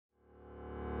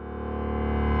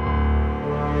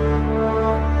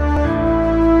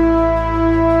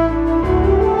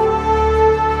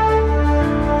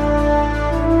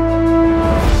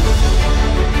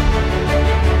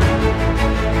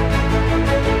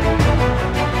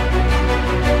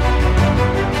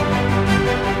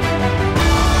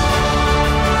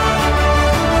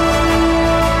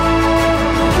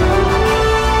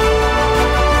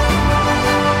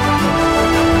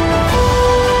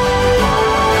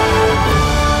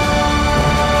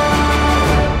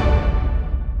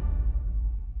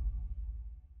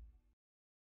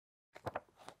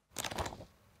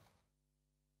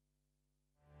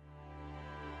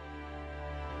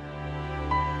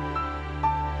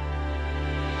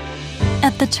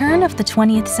At the turn of the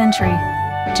 20th century,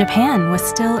 Japan was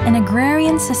still an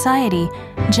agrarian society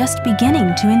just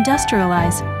beginning to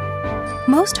industrialize.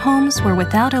 Most homes were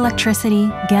without electricity,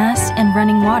 gas, and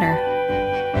running water.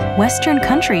 Western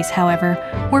countries, however,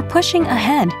 were pushing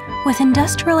ahead with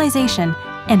industrialization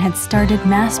and had started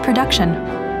mass production.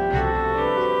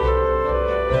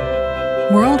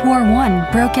 World War I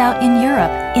broke out in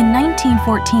Europe in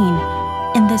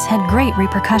 1914, and this had great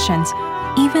repercussions,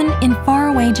 even in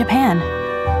faraway Japan.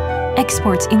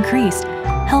 Exports increased,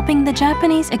 helping the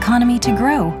Japanese economy to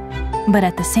grow, but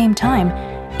at the same time,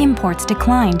 imports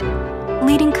declined,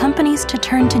 leading companies to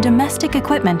turn to domestic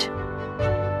equipment.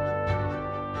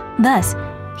 Thus,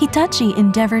 Hitachi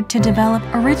endeavored to develop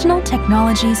original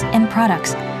technologies and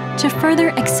products to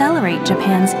further accelerate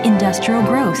Japan's industrial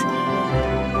growth.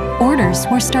 Orders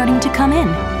were starting to come in.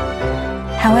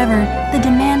 However, the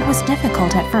demand was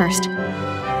difficult at first.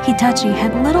 Hitachi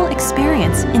had little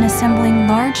experience in assembling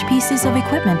large pieces of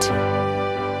equipment.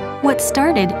 What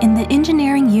started in the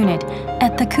engineering unit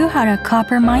at the Kuhara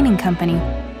Copper Mining Company,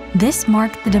 this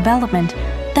marked the development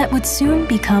that would soon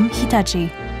become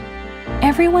Hitachi.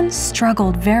 Everyone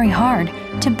struggled very hard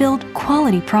to build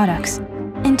quality products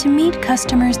and to meet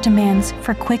customers' demands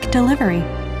for quick delivery.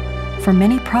 For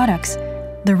many products,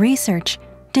 the research,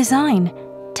 design,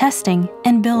 testing,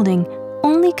 and building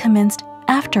only commenced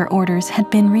after orders had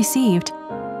been received.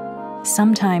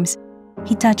 Sometimes,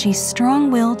 Hitachi's strong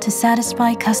will to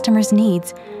satisfy customers'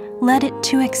 needs led it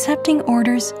to accepting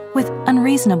orders with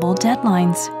unreasonable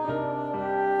deadlines.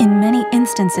 In many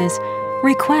instances,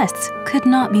 requests could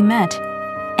not be met,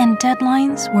 and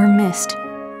deadlines were missed.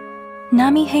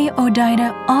 Namihei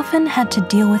Odaira often had to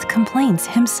deal with complaints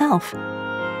himself.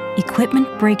 Equipment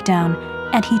breakdown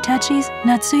at Hitachi's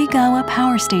Natsuigawa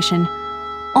power station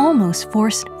almost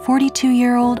forced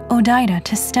 42-year-old Odaira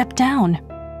to step down.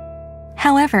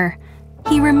 However,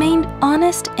 he remained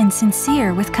honest and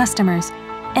sincere with customers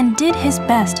and did his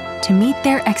best to meet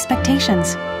their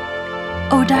expectations.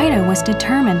 Odaira was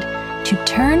determined to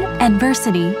turn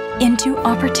adversity into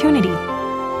opportunity.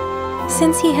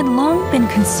 Since he had long been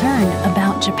concerned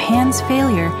about Japan's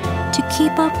failure to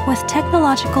keep up with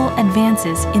technological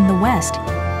advances in the West,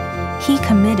 he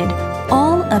committed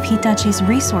all of Hitachi's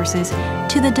resources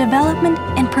to the development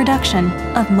and production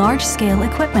of large-scale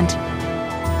equipment.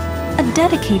 A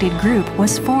dedicated group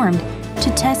was formed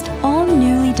to test all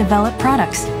newly developed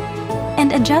products,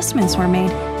 and adjustments were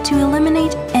made to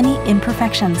eliminate any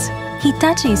imperfections.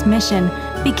 Hitachi's mission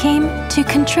became to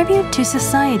contribute to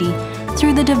society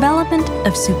through the development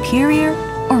of superior,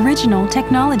 original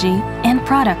technology and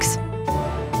products.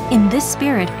 In this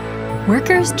spirit,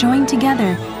 workers joined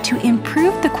together to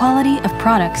improve the quality of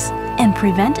products and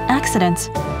prevent accidents.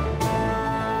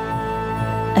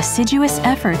 Assiduous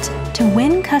efforts to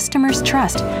win customers'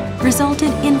 trust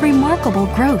resulted in remarkable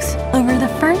growth over the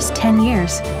first 10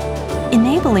 years,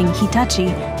 enabling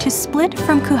Hitachi to split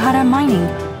from Kuhara Mining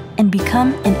and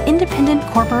become an independent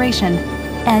corporation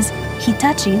as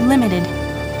Hitachi Limited.